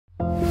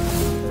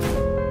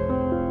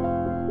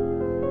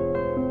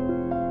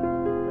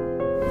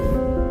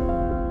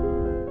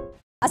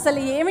అసలు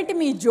ఏమిటి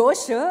మీ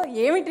జోష్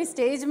ఏమిటి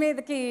స్టేజ్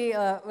మీదకి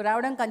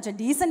రావడం కొంచెం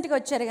డీసెంట్గా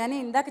వచ్చారు కానీ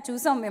ఇందాక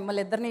చూసాం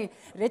మిమ్మల్ని ఇద్దరిని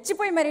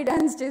రెచ్చిపోయి మరీ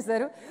డాన్స్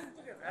చేశారు.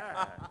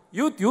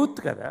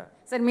 యూత్ కదా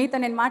సార్. మీతో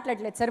నేను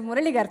మాట్లాడలేదు సార్,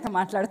 మురళి గారితో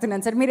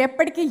మాట్లాడుతున్నాను సార్. మీరు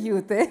ఎప్పటికీ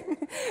యూత్.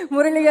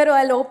 మురళి గారు,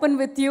 I open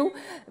with you.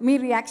 Me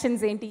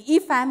reactions ఏంటి? ఈ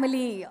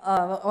family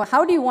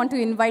how do you want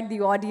to invite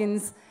the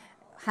audience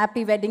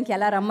happy వెడ్డింగ్కి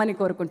ఎలా రమ్మని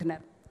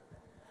కోరుకుంటున్నారు?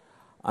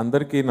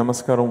 అందరికీ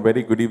నమస్కారం,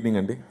 వెరీ గుడ్ ఈవినింగ్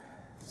అండి.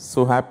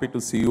 So happy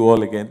to see you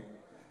all again.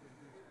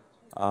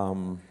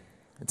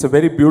 It's a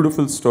very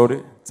beautiful story.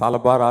 చాలా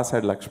బాగా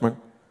రాశాడు Laxman.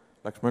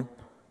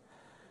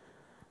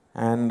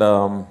 And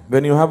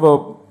when you have a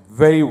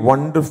very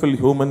wonderful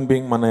human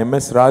being మన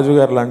ఎంఎస్ రాజు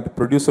గారు లాంటి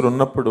ప్రొడ్యూసర్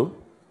ఉన్నప్పుడు,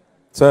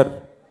 సార్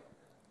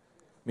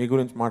మీ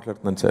గురించి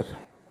మాట్లాడుతున్నాను sir.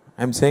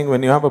 I'm saying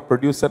when you have a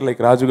producer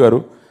like రాజు గారు,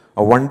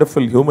 a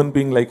wonderful human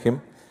being like him,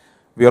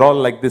 we are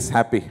all like this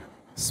happy,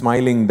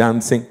 smiling,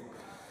 dancing.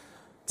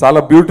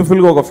 చాలా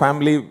బ్యూటిఫుల్గా ఒక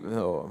family.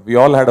 We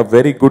all had a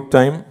very good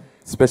time,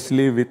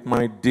 especially with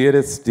my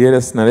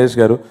dearest Naresh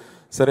garu.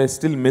 Sir, I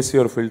still miss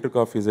your filter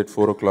coffees at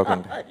 4 o'clock.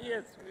 And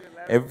yes,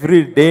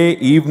 every day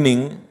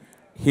evening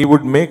he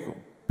would make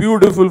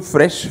beautiful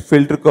fresh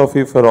filter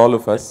coffee for all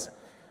of us.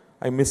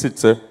 I miss it,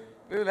 sir.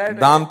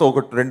 దాంతో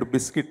ఒక 2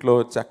 బిస్కెట్లు,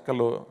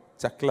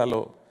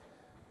 చెక్కలలో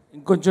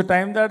ఇంకొంచెం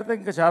time దాటితే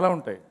ఇంకా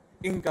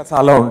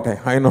చాలా ఉంటాయి.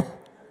 I know,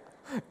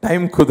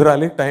 time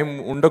కుదరాలి, time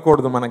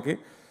ఉండకూడదు మనకి.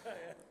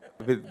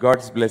 With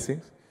God's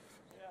blessings.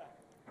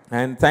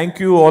 And thank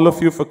you all of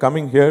you for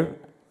coming here.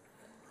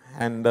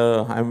 And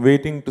I'm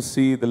waiting to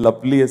see the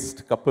loveliest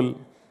couple,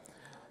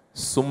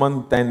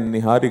 Sumanth and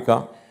Niharika.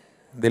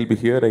 They'll be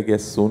here, I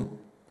guess, soon.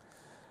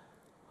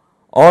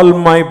 All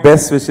my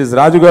best wishes.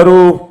 Raju garu,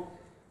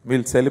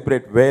 we'll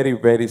celebrate very,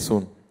 very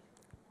soon.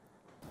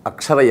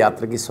 అక్షర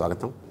యాత్రకి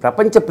స్వాగతం.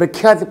 ప్రపంచ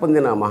ప్రఖ్యాతి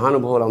పొందిన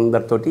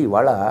మహానుభావులందరితోటి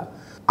ఇవాళ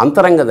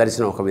అంతరంగ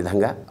దర్శనం ఒక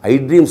విధంగా ఐ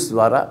డ్రీమ్స్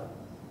ద్వారా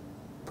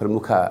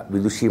ప్రముఖ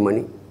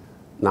విదుషీమణి,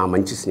 నా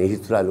మంచి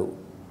స్నేహితురాలు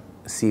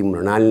సి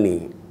మృణాల్ని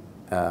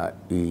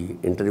ఈ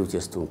ఇంటర్వ్యూ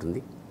చేస్తూ ఉంటుంది.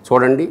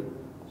 చూడండి,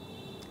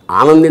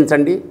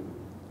 ఆనందించండి,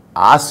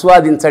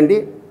 ఆస్వాదించండి,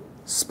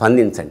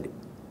 స్పందించండి.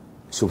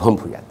 శుభం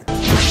భూయాత్.